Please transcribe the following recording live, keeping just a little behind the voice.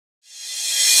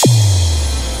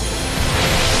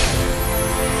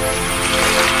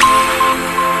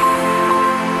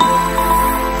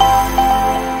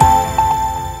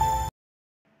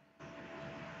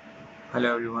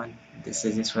everyone, this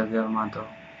is Iswarya Mato,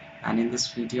 and in this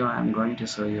video I am going to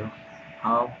show you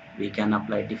how we can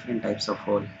apply different types of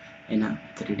hole in a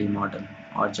 3D model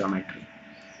or geometry.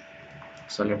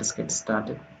 So let us get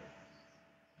started.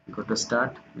 Go to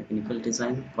Start, Mechanical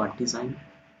Design, Part Design,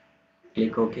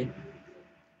 click OK.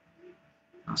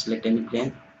 Now select any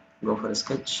plane, go for a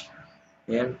sketch.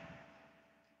 Here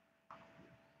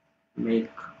make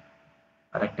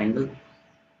a rectangle.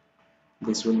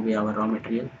 This will be our raw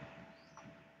material,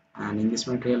 and in this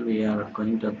material we are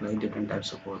going to apply different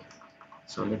types of hole.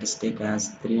 So let us take as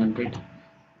 300.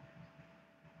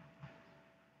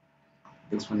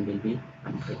 This one will be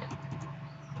 100.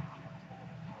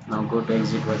 Now go to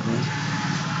exit workbench.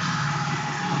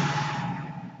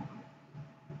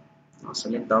 Now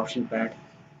select the option pad,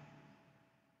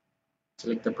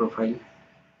 select the profile,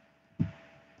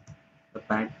 the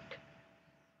pad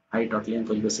height or length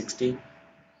will be 60.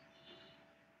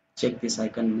 Check this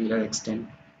icon mirror extend,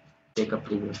 take a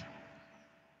preview.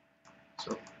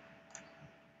 So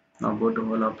now go to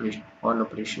all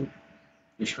operation,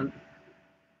 this one.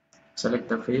 Select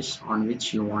the face on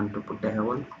which you want to put a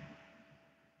hole.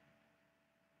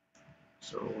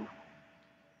 So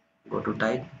go to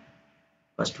type.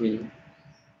 First we'll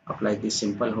apply this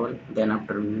simple hole, then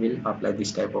after we will apply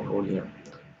this type of hole here.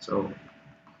 So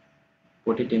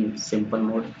put it in simple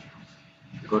mode,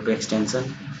 go to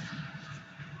extension,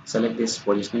 select this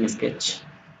positioning sketch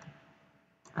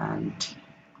and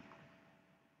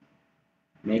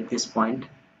make this point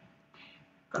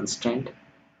constraint.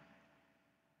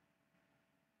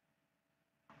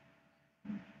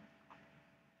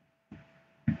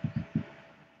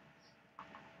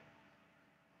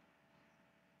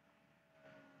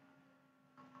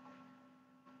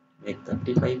 Make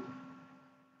 35,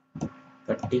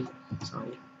 30,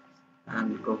 sorry,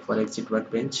 and go for exit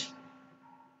workbench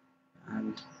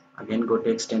and again go to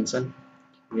extension,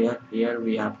 where here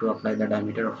we have to apply the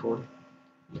diameter of hole.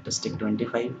 Let us take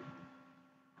 25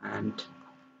 and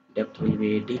depth will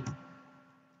be 80.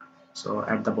 So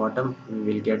at the bottom we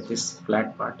will get this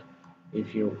flat part.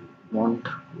 If you want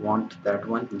that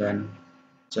one, then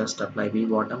just apply V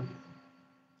bottom,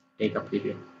 take a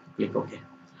preview, click OK.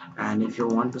 And if you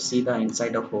want to see the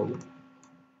inside of hole,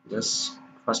 just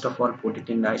first of all put it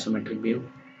in the isometric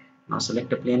view. Now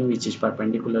select a plane which is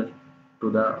perpendicular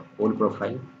to the hole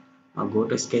profile. Now go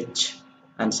to sketch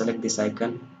and select this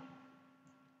icon,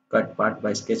 cut part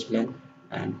by sketch plane,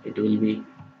 and it will be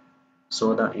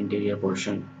show the interior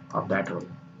portion of that hole.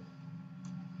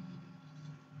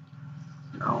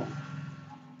 Now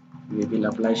we will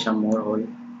apply some more hole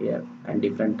here and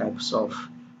different types of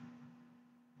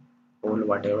hole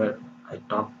whatever I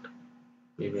talked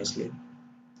previously.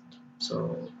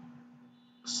 So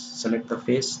select the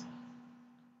face,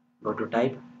 go to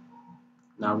type.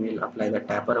 Now we'll apply the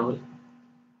taper hole.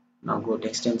 Now go to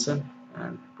extension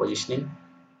and positioning,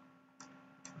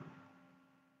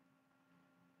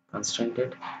 constraint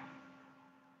it.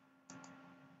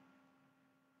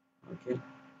 Okay.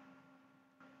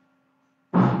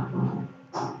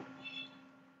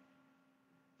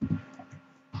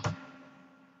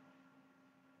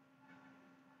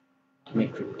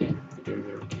 Make 50, it will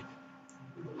be okay.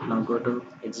 Now go to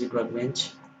exit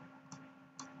workbench.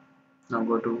 Now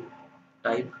go to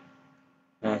type.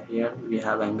 Here we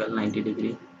have angle 90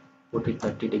 degree, put it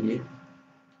 30 degree,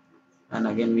 and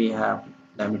again we have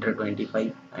diameter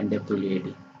 25 and depth will be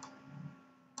 80.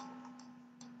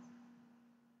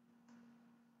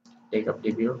 Take a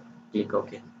preview, click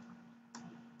OK.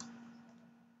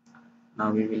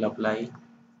 Now we will apply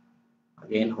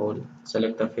again hole,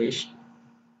 select the face,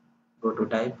 go to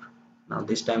type. Now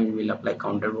this time we will apply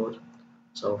counterbored.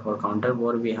 So for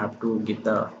counterbored we have to give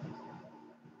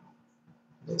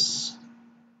this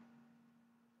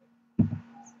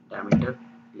diameter,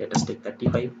 let us take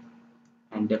 35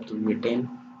 and depth will be 10.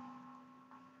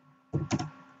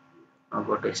 Now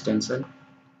go to extension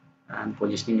and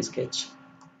positioning sketch.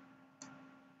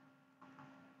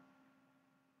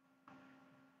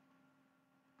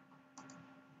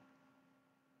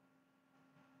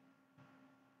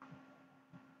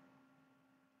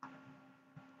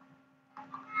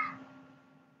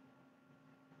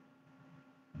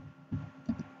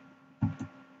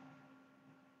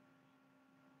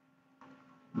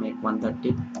 Make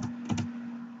 130,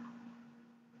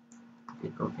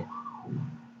 click OK.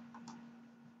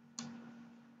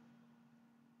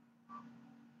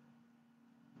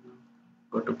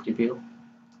 Go to preview,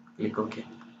 click OK.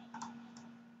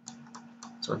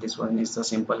 So this one is the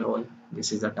simple hole,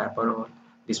 this is the taper hole,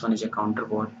 this one is a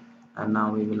counterbored, and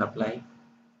now we will apply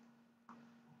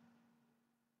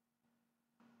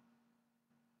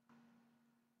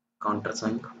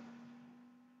countersunk.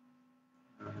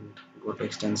 go to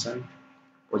extension,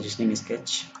 positioning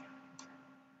sketch,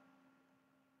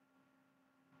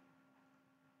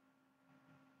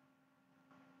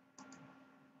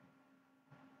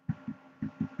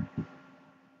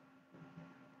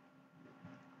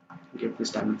 give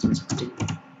this dimension 60,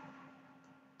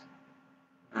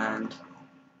 and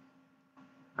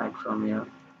right from here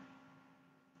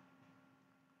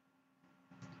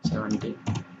 70.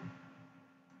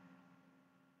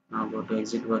 Now go to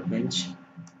exit workbench.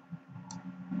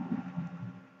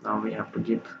 Now we have to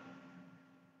give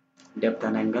depth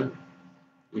and angle.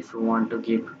 If you want to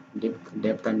give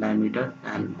depth and diameter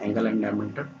and angle and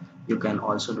diameter, you can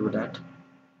also do that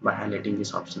by highlighting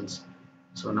these options.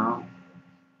 So now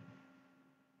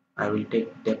I will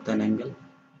take depth and angle.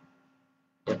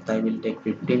 Depth I will take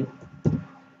 15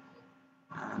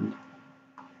 and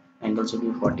angle should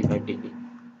be 45 degree.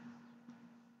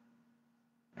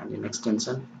 And in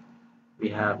extension we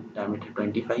have diameter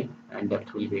 25 and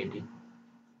depth will be 80.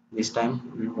 This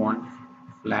time we want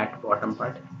flat bottom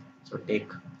part, so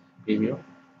take preview,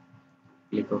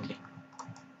 click OK.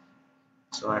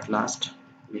 So at last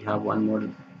we have one more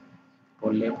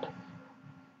pole left.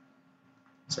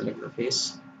 Select the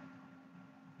face,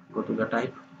 go to the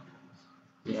type,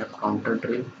 we have counter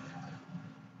drill,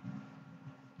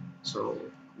 so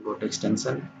go to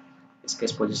extension,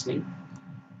 sketch positioning.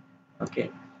 Okay,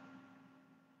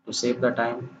 to save the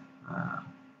time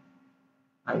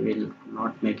I will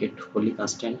not make it fully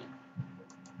constant,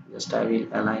 just I will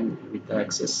align with the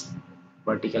axis,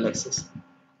 vertical axis,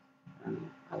 and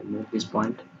I move this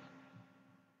point.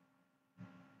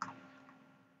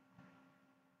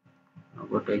 Now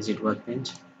go to exit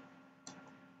workbench,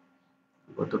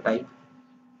 go to type.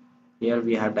 Here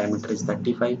we have diameter is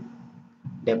 35,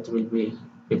 depth will be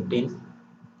 15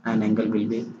 and angle will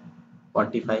be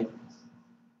 45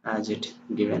 as it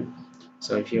given.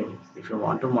 So if you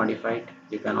want to modify it,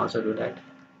 you can also do that.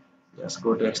 Just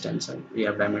go to extension, we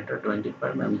have diameter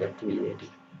 25 and depth will be 80,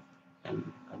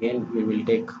 and again we will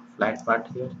take flat part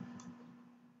here,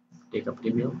 take a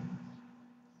preview.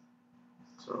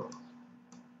 So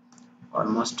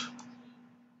almost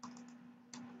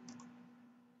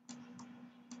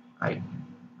I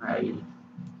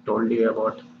told you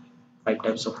about 5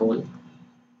 types of hole,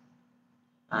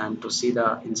 and to see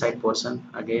the inside portion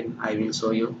again I will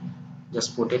show you.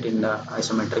 Just put it in the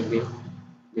isometric view,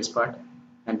 this part,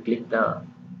 and click the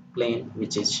plane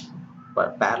which is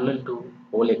parallel to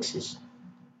hole axis,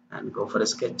 and go for a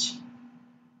sketch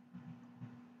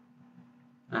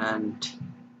and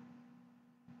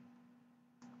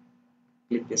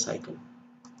click this icon.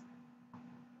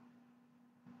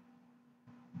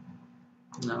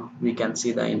 Now we can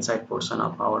see the inside portion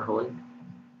of our hole.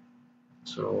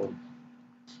 So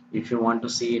if you want to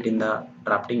see it in the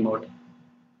drafting mode,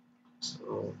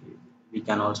 so we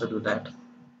can also do that.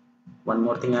 One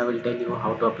more thing I will tell you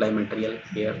how to apply material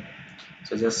here.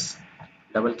 So just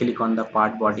double click on the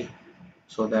part body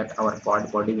so that our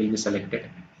part body will be selected,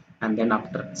 and then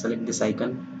after select this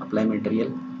icon, apply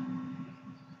material,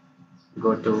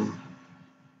 go to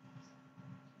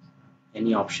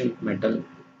any option, metal,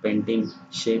 painting,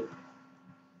 shape.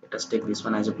 Let us take this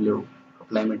one as a blue,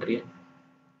 apply material.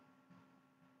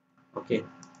 Okay,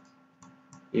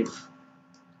 if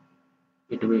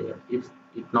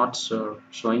it not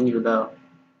showing you the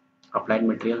applied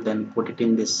material, then put it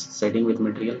in this setting with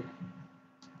material,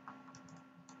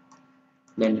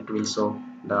 then it will show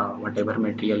the whatever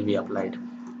material we applied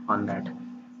on that.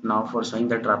 Now for showing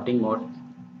the drafting mode,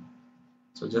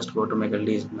 so just go to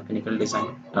mechanical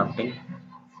design, drafting,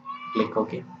 click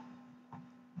OK.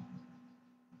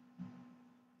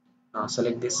 Now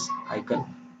select this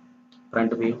icon,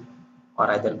 front view, or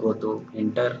either go to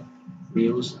enter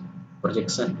views,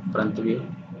 projection, front view.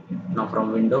 Now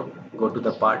from window go to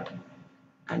the part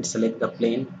and select the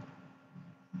plane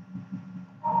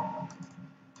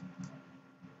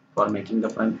for making the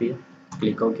front view,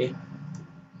 click OK.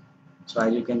 So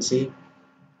as you can see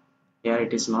here,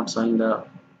 it is not showing the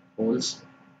holes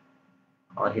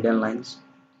or hidden lines.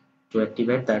 To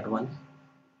activate that one,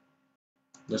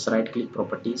 just right click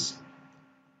properties,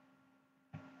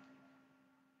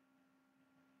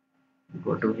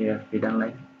 go to here hidden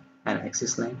line and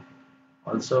axis line.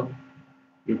 Also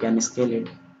you can scale it,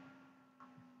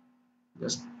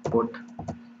 just put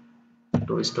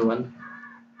 2:1.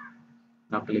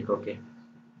 Now click OK.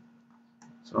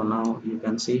 So now you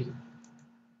can see,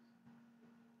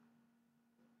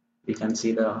 we can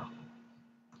see the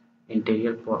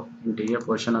interior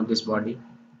portion of this body.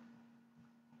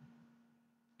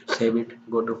 To save it,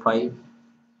 go to file,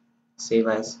 save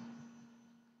as,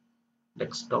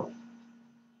 desktop,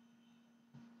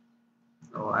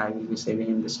 So I will be saving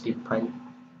in this tip file,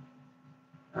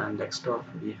 and desktop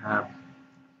we have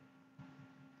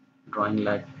drawing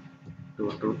lag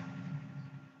to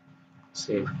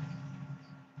save.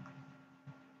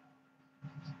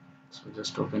 So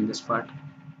just open this part.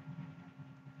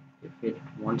 If it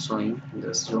won't showing,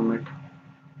 just zoom it.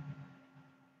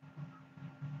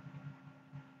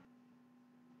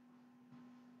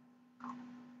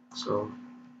 So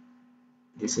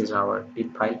this is our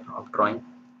tip file of drawing,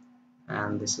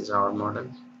 and this is our model.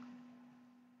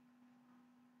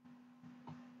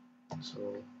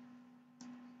 So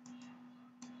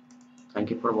thank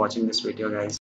you for watching this video, guys.